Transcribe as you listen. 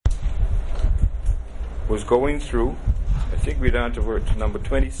was going through. I think we're down to verse number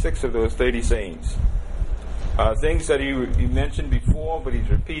 26 of those 30 sayings. Things that he mentioned before, but he's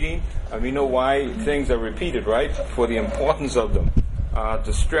repeating. And we know why things are repeated, right? For the importance of them.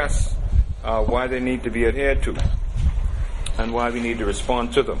 To stress why they need to be adhered to. And why we need to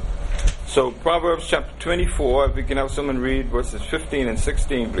respond to them. So Proverbs chapter 24, if we can have someone read verses 15 and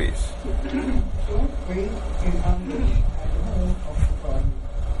 16, please. Don't wait in hunger at the home of the godly.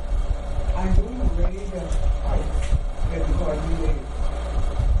 And don't raise a house that the godly live.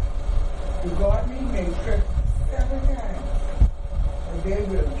 The godly may trip 7 times, but they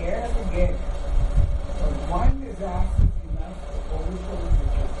will get up again. But one disaster is enough to overthrow the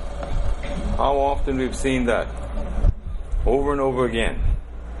wicked. How often we've seen that? Over and over again.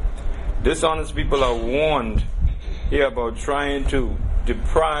 Dishonest people are warned here about trying to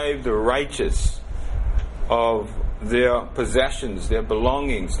deprive the righteous of their possessions, their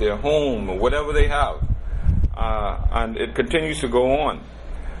belongings, their home, or whatever they have. And it continues to go on.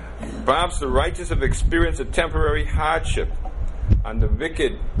 Perhaps the righteous have experienced a temporary hardship, and the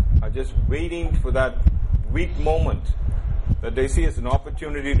wicked are just waiting for that weak moment that they see as an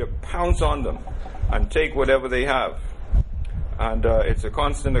opportunity to pounce on them and take whatever they have. And it's a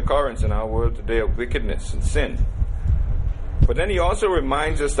constant occurrence in our world today of wickedness and sin. But then he also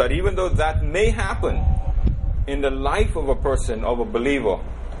reminds us that even though that may happen in the life of a person, of a believer,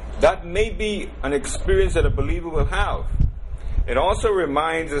 that may be an experience that a believer will have. It also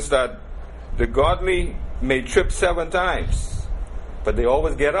reminds us that the godly may trip 7 times, but they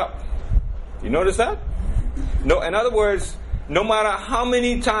always get up. You notice that? No, in other words, no matter how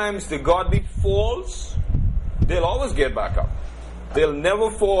many times the godly falls, they'll always get back up. They'll never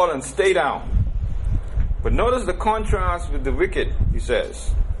fall and stay down. But notice the contrast with the wicked, he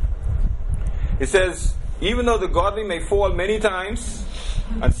says. He says, even though the godly may fall many times,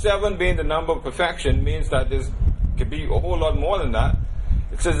 and 7 being the number of perfection means that there could be a whole lot more than that.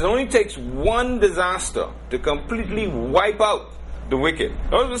 It says it only takes one disaster to completely wipe out the wicked.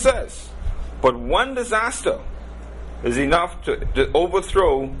 Notice what it says. But one disaster is enough to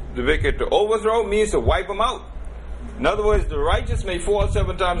overthrow the wicked. To overthrow means to wipe them out. In other words, the righteous may fall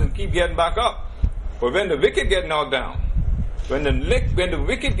 7 times and keep getting back up. But when the wicked get knocked down, when the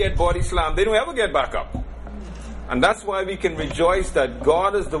wicked get body slammed, they don't ever get back up. And that's why we can rejoice that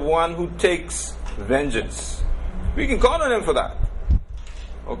God is the one who takes vengeance. We can call on Him for that.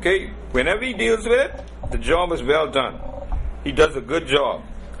 Okay? Whenever He deals with it, the job is well done. He does a good job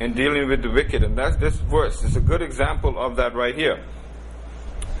in dealing with the wicked. And that's this verse. It's a good example of that right here.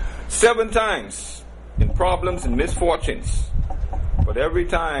 7 times in problems and misfortunes. But every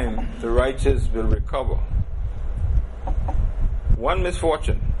time the righteous will recover. One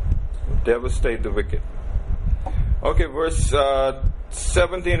misfortune will devastate the wicked. Okay, verse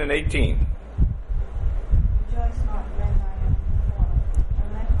 17 and 18. Rejoice not when I am poor, and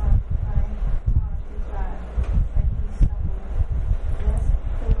let not thine heart be glad when he stumbled, lest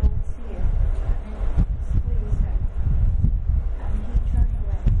the Lord see it, and displease him, and he turn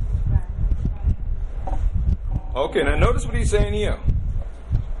away his wrath from him. Okay, now notice what he's saying here.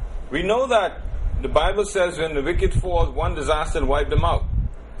 We know that the Bible says when the wicked fall, one disaster and wipe them out.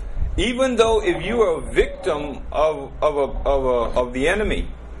 Even though if you are a victim of the enemy,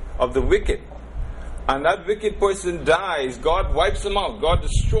 of the wicked, and that wicked person dies, God wipes them out, God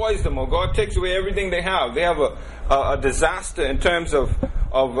destroys them, or God takes away everything they have. They have a disaster in terms of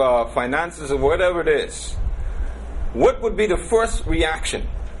finances or whatever it is. What would be the first reaction?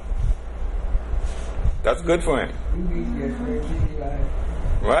 That's good for him.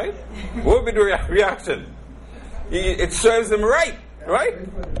 Right? What would be the reaction? It serves him right?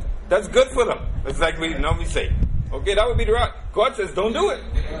 That's good for them. It's like we normally say. Okay, that would be the right. God says, don't do it.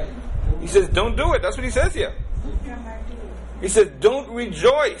 He says, don't do it. That's what he says here. He says, don't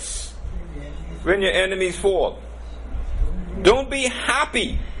rejoice when your enemies fall. Don't be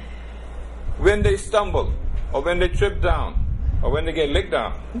happy when they stumble, or when they trip down, or when they get licked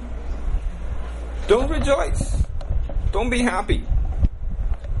down. Don't rejoice. Don't be happy.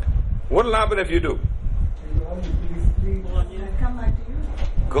 What will happen if you do?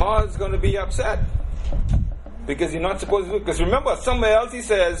 God's going to be upset. Because you're not supposed to do it. Because remember, somewhere else he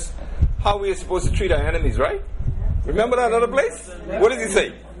says how we are supposed to treat our enemies, right? Remember that other place? What does he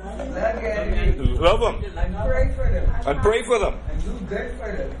say? Love them. And pray for them.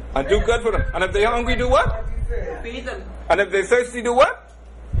 And do good for them. And if they're hungry, do what? Feed them. And if they're thirsty, do what?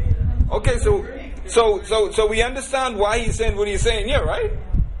 Okay, so we understand why he's saying what he's saying here, right?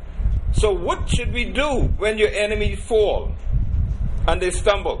 So what should we do when your enemies fall and they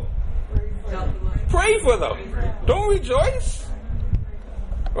stumble? Pray for them. Don't rejoice.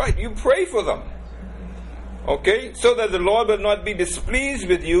 Right, you pray for them. Okay, so that the Lord will not be displeased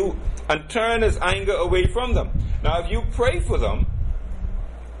with you and turn his anger away from them. Now, if you pray for them,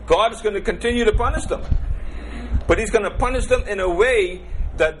 God is going to continue to punish them. But he's going to punish them in a way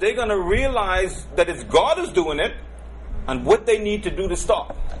that they're going to realize that it's God who's doing it and what they need to do to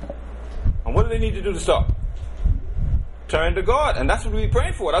stop. And what do they need to do to stop? Turn to God. And that's what we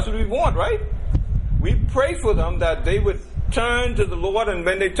pray for. That's what we want, right? We pray for them that they would turn to the Lord, and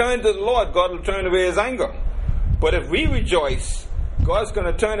when they turn to the Lord, God will turn away his anger. But if we rejoice, God's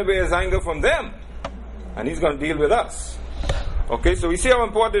going to turn away his anger from them, and he's going to deal with us. Okay, so we see how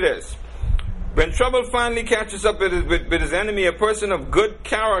important it is. When trouble finally catches up with his enemy, a person of good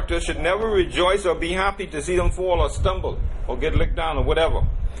character should never rejoice or be happy to see them fall or stumble or get licked down or whatever.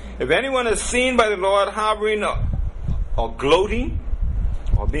 If anyone is seen by the Lord harboring or gloating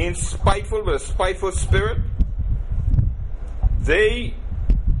or being spiteful with a spiteful spirit, they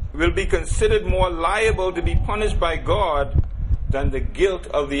will be considered more liable to be punished by God than the guilt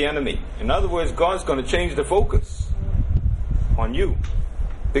of the enemy. In other words, God's going to change the focus on you.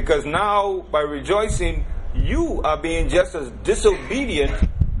 Because now, by rejoicing, you are being just as disobedient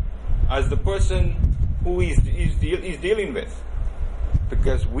as the person who he's dealing with.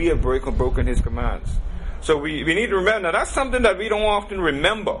 Because we have broken his commands. So we need to remember, now that's something that we don't often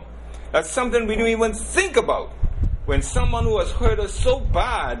remember. That's something we don't even think about. When someone who has hurt us so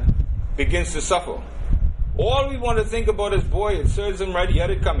bad begins to suffer. All we want to think about is, boy, it serves him right, he had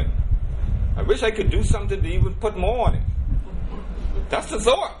it coming. I wish I could do something to even put more on it. That's the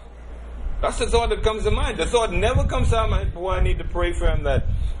thought. That's the thought that comes to mind. The thought never comes to mind, boy, I need to pray for him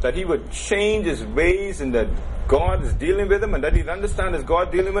that he would change his ways and that God is dealing with him and that he'd understand as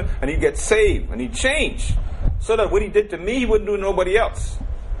God dealing with him and he'd get saved and he'd change. So that what he did to me, he wouldn't do to nobody else.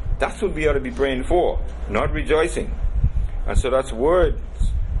 That's what we ought to be praying for, not rejoicing. And so that's words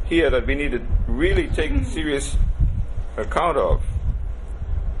here that we need to really take serious account of.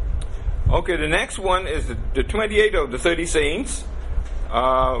 Okay, the next one is the 28 of the 30 sayings,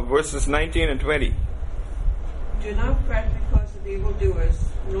 verses 19 and 20. Do not fret because of evildoers,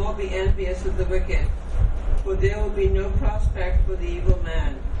 nor be envious of the wicked, for there will be no prospect for the evil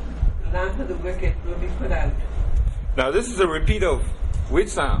man. The lamp of the wicked will be put out. Now this is a repeat of which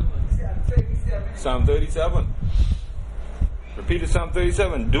psalm? Psalm 37. Repeat of Psalm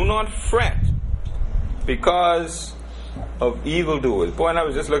 37. Do not fret because of evildoers. Boy, and I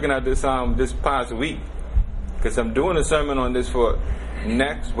was just looking at this psalm this past week because I'm doing a sermon on this for the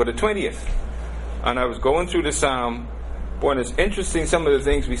 20th. And I was going through the psalm. Boy, and it's interesting some of the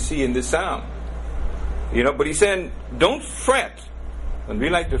things we see in this psalm. You know, but he's saying, don't fret. And we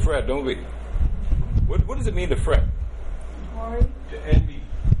like to fret, don't we? What does it mean to fret? Worry. To envy.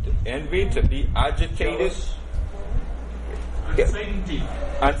 To envy, to be agitated.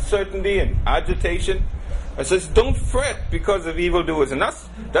 Uncertainty and agitation. It says, don't fret because of evildoers. And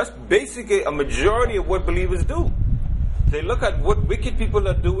that's basically a majority of what believers do. They look at what wicked people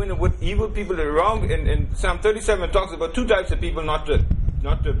are doing and what evil people are wrong. In Psalm 37 it talks about two types of people not to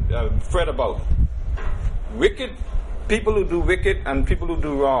fret about. Wicked people who do wicked and people who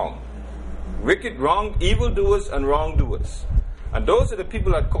do wrong. Wicked, wrong, evildoers and wrongdoers. And those are the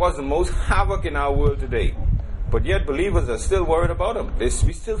people that cause the most havoc in our world today. But yet believers are still worried about them. We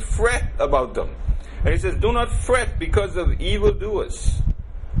still fret about them. And he says, do not fret because of evildoers,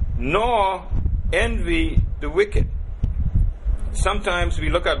 nor envy the wicked. Sometimes we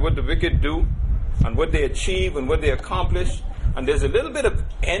look at what the wicked do and what they achieve and what they accomplish, and there's a little bit of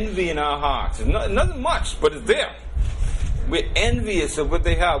envy in our hearts. It's nothing much, but it's there. We're envious of what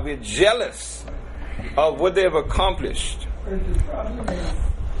they have. We're jealous of what they have accomplished. But the problem is,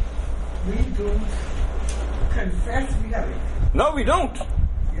 we don't confess we have it. No, we don't.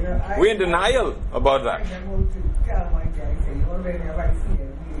 You know, We're in denial about that. I go to tell my guy, say, you know, whenever I see a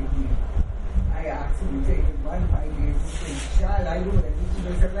video, I ask him to take it 1 5 days to say, child, I know that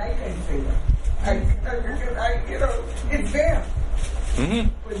this is I can say that. You know, it's there. Mm-hmm.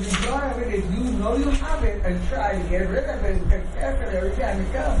 But the joy of it is you know you have it and try to get rid of it and confess it every time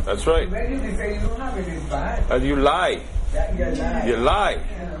it comes. That's right. When you can say you don't have it, it's bad. And you lie. You lie. You lie.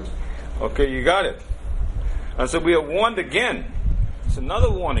 Yeah. Okay, you got it. And so we are warned again. It's another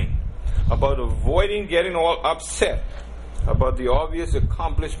warning about avoiding getting all upset about the obvious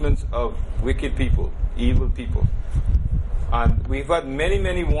accomplishments of wicked people, evil people. And we've had many,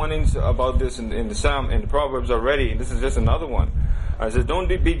 many warnings about this in the Psalm, in the Proverbs already. And this is just another one. It says, don't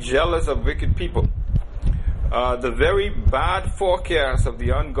be jealous of wicked people. The very bad forecast of the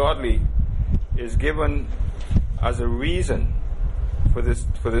ungodly is given as a reason for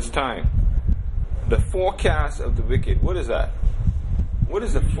this time. The forecast of the wicked. What is that? What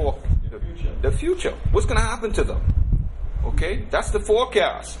is the The future. What's going to happen to them? Okay? That's the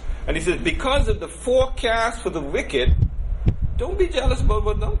forecast. And he says, because of the forecast for the wicked, don't be jealous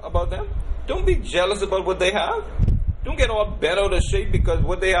about them. Don't be jealous about what they have. Don't get all bent out of shape because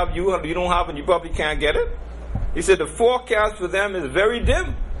what they have you don't have and you probably can't get it. He said the forecast for them is very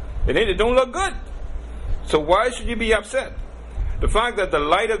dim. It don't look good. So why should you be upset? The fact that the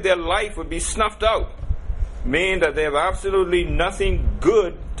light of their life would be snuffed out means that they have absolutely nothing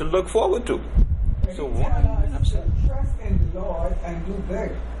good to look forward to. So why are you upset? Trust in the Lord and do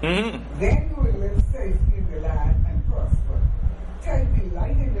good. Mm-hmm. Then you will live safe in the land and prosper. Take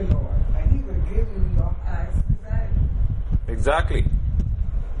delight in the Lord, and He will give you your heart's desire. Exactly.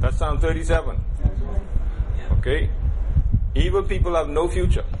 That's Psalm 37. That's right. Okay? Evil people have no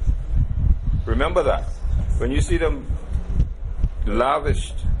future. Remember that. When you see them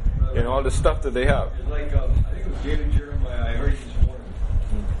lavished in all the stuff that they have. It's like, I think it was David Jeremiah, I heard it this morning.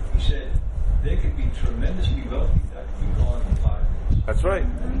 He said, they could be tremendously wealthy, that could be gone in 5 years. That's right.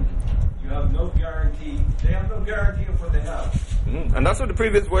 You have no guarantee. They have no guarantee of what they have. Mm-hmm. And that's what the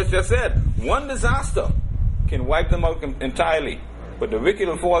previous verse just said. One disaster can wipe them out entirely. But the wicked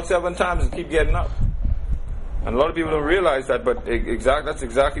will fall 7 times and keep getting up. And a lot of people don't realize that, but that's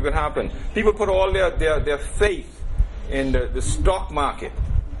exactly what happened. People put all their faith in the stock market.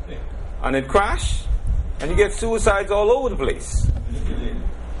 And it crashed, and you get suicides all over the place.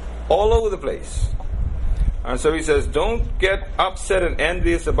 All over the place. And so he says, don't get upset and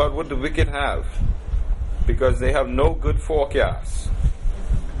envious about what the wicked have, because they have no good forecast.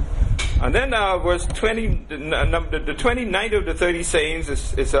 And then verse 20, the 29th of the 30 sayings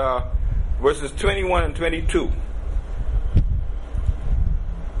is verses 21 and 22.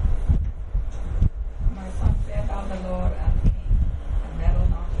 My son, fear thou the Lord and the king, and meddle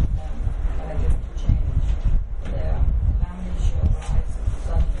not with them that are given to change. Their calamity shall rise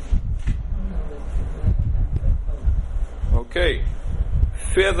suddenly. Who knoweth the way of them that hope? Okay.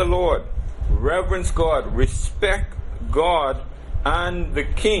 Fear the Lord. Reverence God. Respect God and the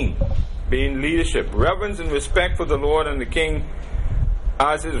king, being leadership. Reverence and respect for the Lord and the king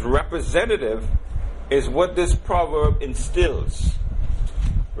as his representative is what this proverb instills.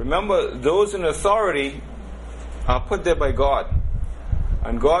 Remember, those in authority are put there by God.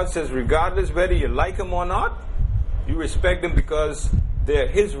 And God says, regardless whether you like them or not, you respect them because they're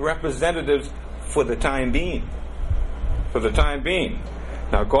his representatives for the time being. For the time being.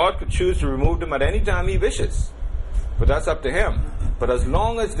 Now, God could choose to remove them at any time he wishes. But that's up to him. But as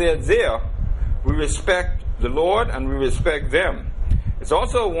long as they're there, we respect the Lord and we respect them. It's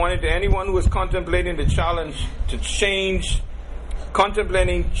also a warning to anyone who is contemplating the challenge to change,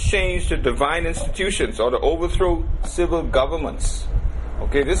 contemplating change to divine institutions or to overthrow civil governments.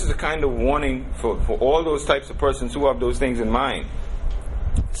 Okay, this is a kind of warning for all those types of persons who have those things in mind.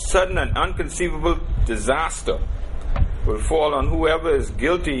 Sudden and unconceivable disaster will fall on whoever is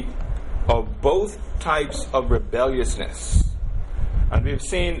guilty of both types of rebelliousness. And we've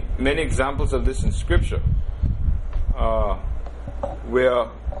seen many examples of this in Scripture. Where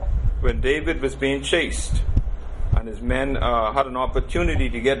when David was being chased and his men had an opportunity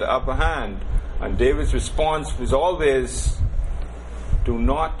to get the upper hand, and David's response was always, do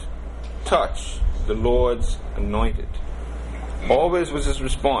not touch the Lord's anointed. Always was his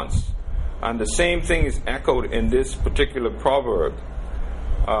response. And the same thing is echoed in this particular proverb.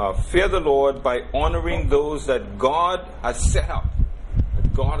 Fear the Lord by honoring those that God has set up,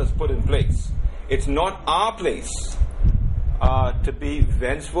 that God has put in place. It's not our place to be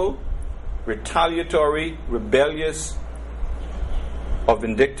vengeful, retaliatory, rebellious, or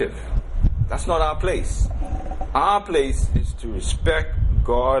vindictive. That's not our place. Our place is to respect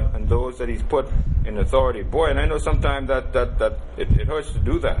God and those that he's put in authority. Boy, and I know sometimes that it hurts to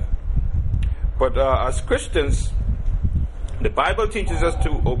do that. But as Christians, the Bible teaches us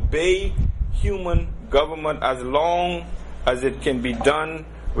to obey human government as long as it can be done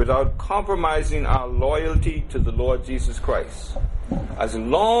without compromising our loyalty to the Lord Jesus Christ. As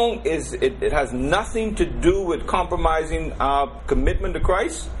long as it has nothing to do with compromising our commitment to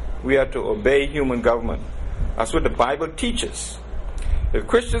Christ, we are to obey human government. That's what the Bible teaches. If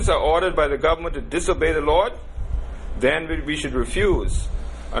Christians are ordered by the government to disobey the Lord, then we should refuse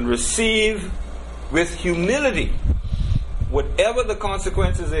and receive with humility whatever the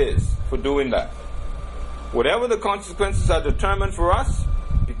consequences is for doing that. Whatever the consequences are determined for us,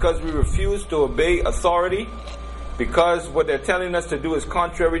 because we refuse to obey authority, because what they're telling us to do is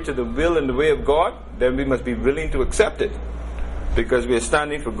contrary to the will and the way of God, then we must be willing to accept it, because we are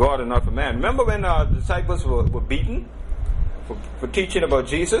standing for God and not for man. Remember when our disciples were beaten for teaching about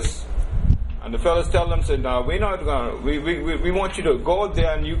Jesus? And And the fellows tell them, said, no, we're not going to, we want you to go out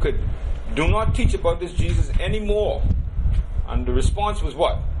there and you could do not teach about this Jesus anymore. And the response was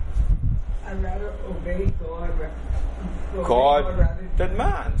what? I'd rather obey God than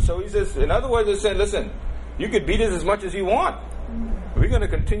man. So he says, in other words, they're saying, listen, you could beat us as much as you want. We're going to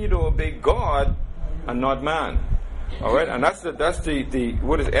continue to obey God and not man. All right, and that's the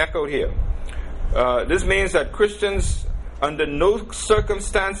what is echoed here. This means that Christians, under no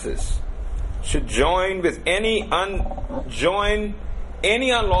circumstances, should join any unlawful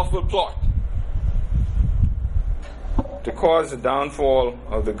plot to cause the downfall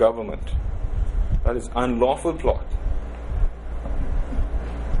of the government. That is unlawful plot.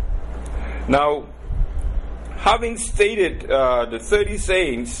 Now, having stated the 30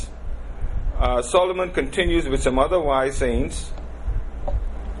 sayings, Solomon continues with some other wise sayings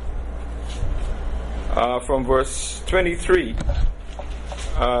from verse 23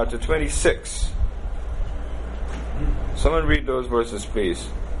 to 26. Someone read those verses, please.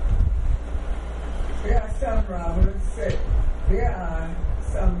 There are some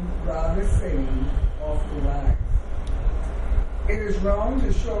rather saying of the wise. It is wrong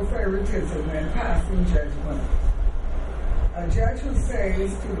to show favoritism and passing judgment. A judge who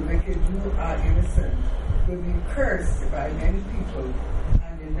says to the wicked, you are innocent, will be cursed by many people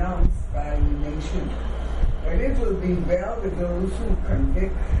and denounced by the nation. But it will be well with those who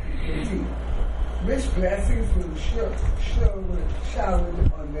convict the guilty. Rich blessings will shower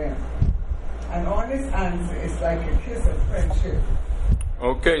on them. An honest answer is like a kiss of friendship.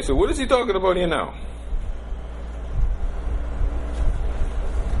 Okay, so what is he talking about here now?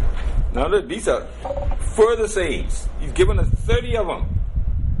 Now these are further sayings. He's given us 30 of them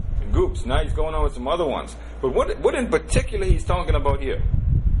in groups. Now he's going on with some other ones. But what in particular he's talking about here?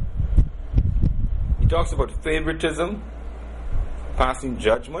 He talks about favoritism, passing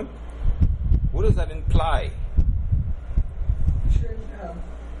judgment. What does that imply? You shouldn't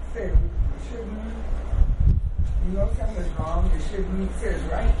favor. You know something's wrong, you shouldn't say it's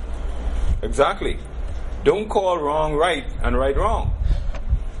right. Exactly. Don't call wrong right and right wrong.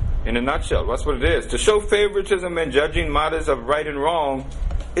 In a nutshell, that's what it is. To show favoritism in judging matters of right and wrong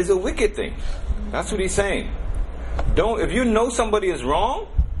is a wicked thing. That's what he's saying. If you know somebody is wrong,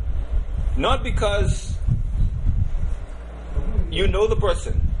 not because you know the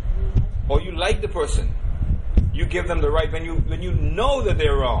person or you like the person, you give them the right when you know that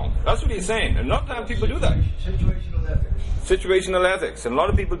they're wrong. That's what he's saying. And a lot of times people do that. Situational ethics. Situational ethics. And a lot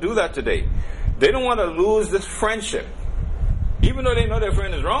of people do that today. They don't want to lose this friendship. Even though they know their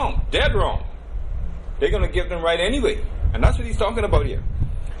friend is wrong, dead wrong, they're going to give them right anyway. And that's what he's talking about here.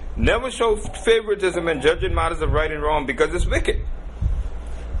 Never show favoritism in judging matters of right and wrong because it's wicked.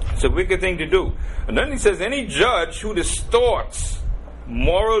 It's a wicked thing to do. And then he says, any judge who distorts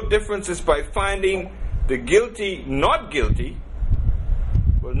moral differences by finding the guilty not guilty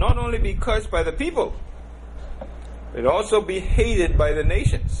will not only be cursed by the people, it will also be hated by the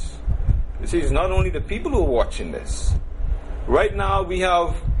nations. You see, it's not only the people who are watching this. Right now we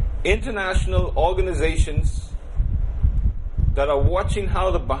have international organizations that are watching how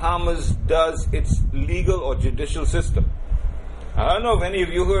the Bahamas does its legal or judicial system. I don't know if any of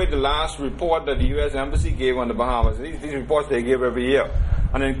you heard the last report that the U.S. Embassy gave on the Bahamas. These reports they give every year.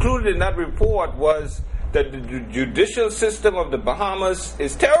 And included in that report was that the judicial system of the Bahamas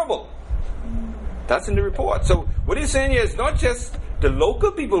is terrible. That's in the report. So what he's saying here is not just the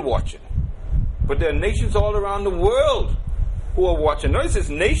local people watching, but there are nations all around the world who are watching. Notice his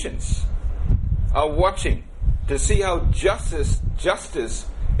nations are watching to see how justice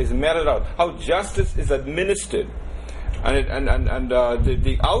is meted out, how justice is administered. And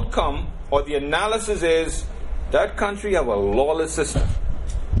the outcome or the analysis is that country have a lawless system.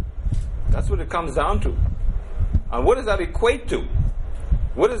 That's what it comes down to. And what does that equate to?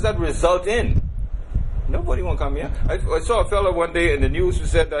 What does that result in? Nobody won't come here. I saw a fellow one day in the news who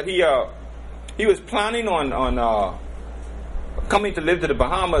said that he was planning on coming to live to the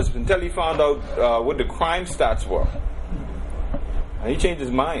Bahamas until he found out what the crime stats were. And he changed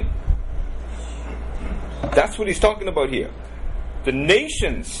his mind. That's what he's talking about here. The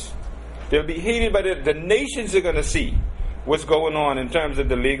nations, they'll be hated by the nations are going to see what's going on in terms of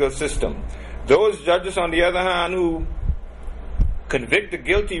the legal system. Those judges, on the other hand, who convict the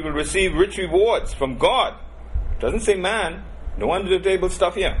guilty will receive rich rewards from God. Doesn't say man. No under the table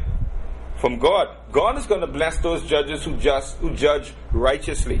stuff here. From God. God is going to bless those judges who judge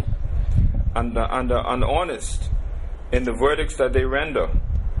righteously and honest in the verdicts that they render.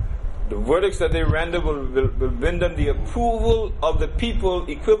 The verdicts that they render will win them the approval of the people,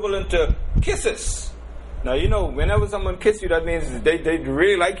 equivalent to kisses. Now, you know, whenever someone kisses you, that means they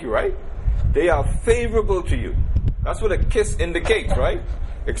really like you, right? They are favorable to you. That's what a kiss indicates, right?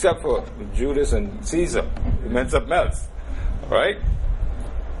 Except for Judas and Caesar. It meant something else. Right?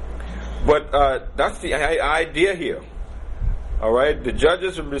 But that's the idea here. All right? The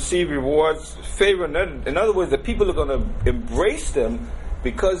judges will receive rewards, favor. In other words, the people are going to embrace them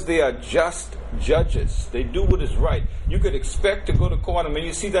because they are just judges. They do what is right. You could expect to go to court, and when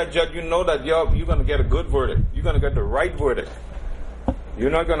you see that judge, you know that you're going to get a good verdict. You're going to get the right verdict. You're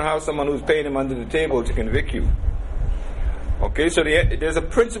not going to have someone who's paying him under the table to convict you. Okay, so there's a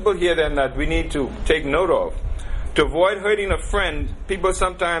principle here then that we need to take note of. To avoid hurting a friend, people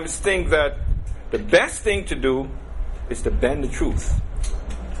sometimes think that the best thing to do is to bend the truth.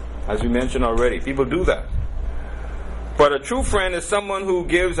 As we mentioned already, people do that. But a true friend is someone who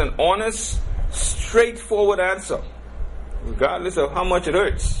gives an honest, straightforward answer, regardless of how much it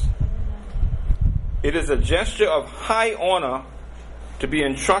hurts. It is a gesture of high honor to be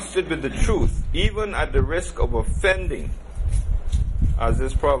entrusted with the truth, even at the risk of offending, as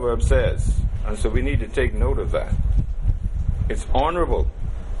this proverb says. And so we need to take note of that. It's honorable.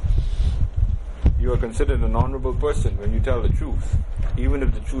 You are considered an honorable person when you tell the truth, even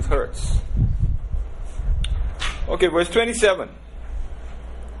if the truth hurts. Okay, verse 27.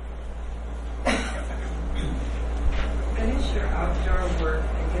 Finish your outdoor work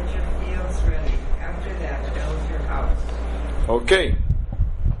and get your fields ready. After that, build your house. Okay.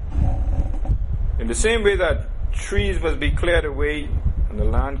 In the same way that trees must be cleared away and the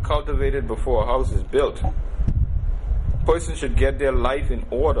land cultivated before a house is built, a person should get their life in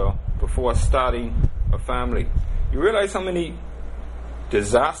order before starting a family. You realize how many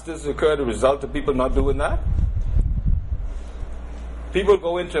disasters occur as a result of people not doing that? People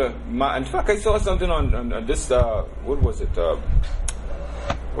go into... in fact, I saw something on this... what was it? The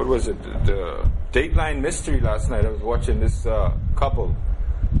Dateline Mystery last night. I was watching this couple,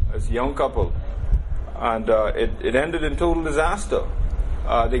 this young couple, and it ended in total disaster.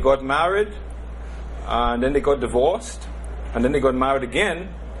 They got married, and then they got divorced, and then they got married again,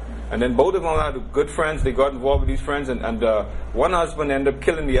 and then both of them had good friends. They got involved with these friends, and one husband ended up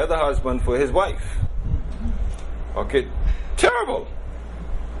killing the other husband for his wife. Okay, terrible.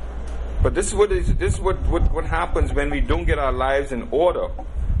 But this is what happens when we don't get our lives in order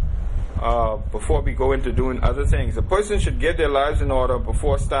before we go into doing other things. A person should get their lives in order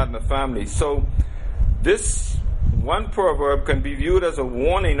before starting a family. So this one proverb can be viewed as a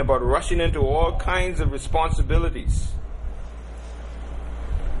warning about rushing into all kinds of responsibilities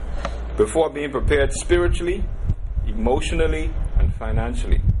before being prepared spiritually, emotionally, and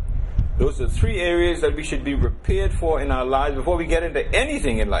financially. Those are three areas that we should be prepared for in our lives before we get into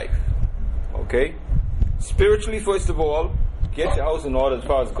anything in life. Okay? Spiritually, first of all, get your house in order as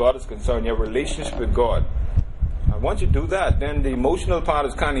far as God is concerned, your relationship with God. And once you do that, then the emotional part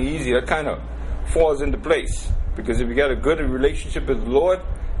is kind of easy. That kind of falls into place. Because if you got a good relationship with the Lord,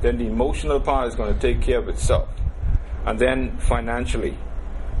 then the emotional part is going to take care of itself. And then financially,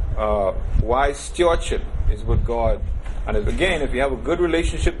 wise stewardship is with God. And if you have a good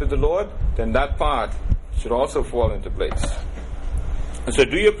relationship with the Lord, then that part should also fall into place. And so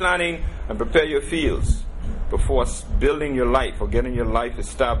do your planning and prepare your fields before building your life or getting your life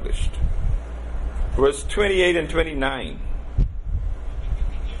established. Verse 28 and 29.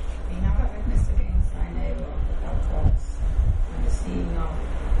 Be not a witness against thy neighbor without cause, and deceive not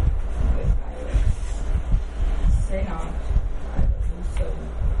with thy lips. Say not, I will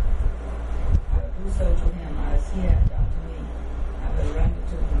do so to him as he hath done to me. I will render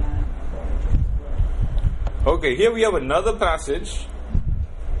to the man according to his word. Okay, here we have another passage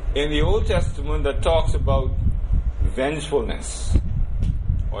in the Old Testament that talks about vengefulness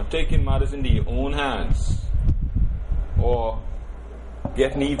or taking matters into your own hands or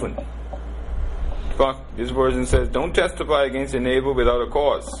getting even. In fact, this version says, don't testify against your neighbor without a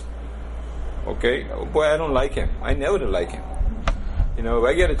cause. Okay? Oh boy, I don't like him. I never did like him. You know, if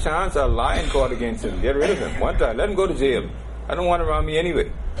I get a chance, I'll lie in court against him. Get rid of him. One time, let him go to jail. I don't want him around me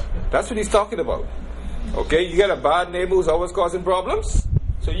anyway. That's what he's talking about. Okay? You got a bad neighbor who's always causing problems?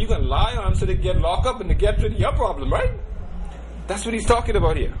 So you can lie on them so they get locked up and they get rid of your problem, right? That's what he's talking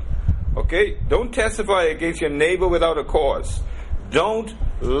about here. Okay? Don't testify against your neighbor without a cause. Don't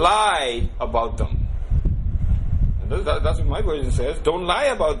lie about them. And that's what my version says. Don't lie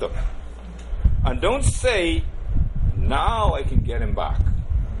about them. And don't say, now I can get him back.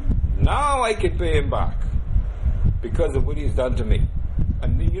 Now I can pay him back because of what he's done to me.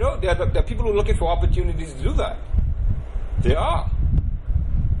 And you know, there are people who are looking for opportunities to do that. They are.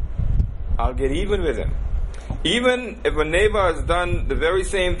 I'll get even with him. Even if a neighbor has done the very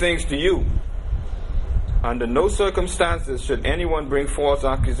same things to you, under no circumstances should anyone bring false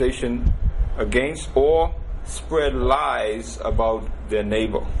accusation against or spread lies about their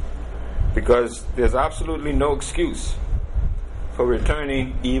neighbor, because there's absolutely no excuse for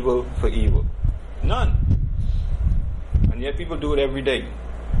returning evil for evil. None. And yet people do it every day.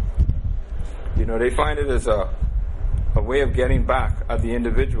 They find it as a way of getting back at the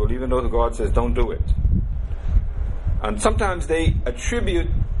individual, even though God says don't do it. And sometimes they attribute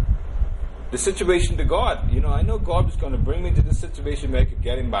the situation to God. I know God was going to bring me to this situation where I could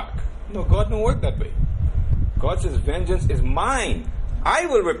get him back. No, God don't work that way. God says vengeance is mine. I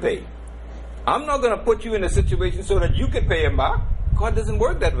will repay. I'm not going to put you in a situation so that you can pay him back. God doesn't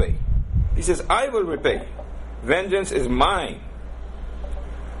work that way. He says, I will repay. Vengeance is mine.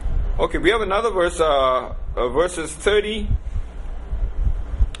 Okay, we have another verse, verses 30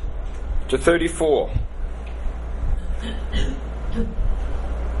 to 34.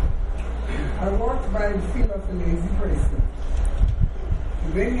 I walked by the field of a lazy person.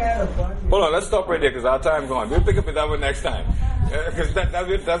 Bring out a bunch. Hold on, let's stop right there because our time's gone. We'll pick up with that one next time. Because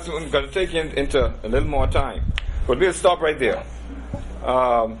that's going to take you into a little more time. But we'll stop right there.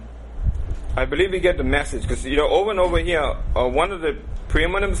 I believe we get the message because, over and over here, one of the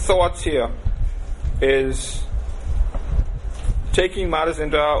preeminent thoughts here is taking matters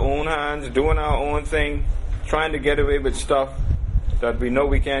into our own hands, doing our own thing, trying to get away with stuff that we know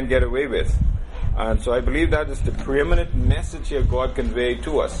we can't get away with. And so I believe that is the preeminent message here God conveyed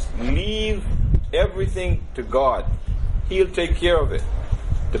to us. Leave everything to God. He'll take care of it.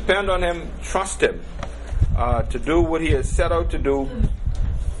 Depend on Him, trust Him to do what He has set out to do.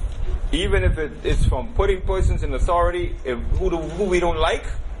 Even if it is from putting persons in authority who we don't like,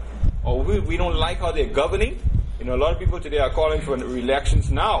 or we don't like how they're governing. A lot of people today are calling for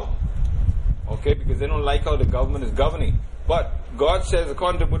elections now. Okay, because they don't like how the government is governing. But God says,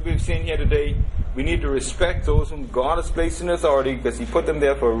 according to what we've seen here today, we need to respect those whom God has placed in authority because He put them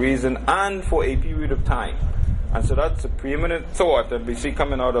there for a reason and for a period of time. And so that's a preeminent thought that we see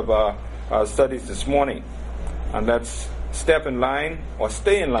coming out of our studies this morning. And that's step in line or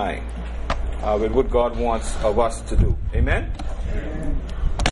stay in line with what God wants of us to do. Amen? Amen.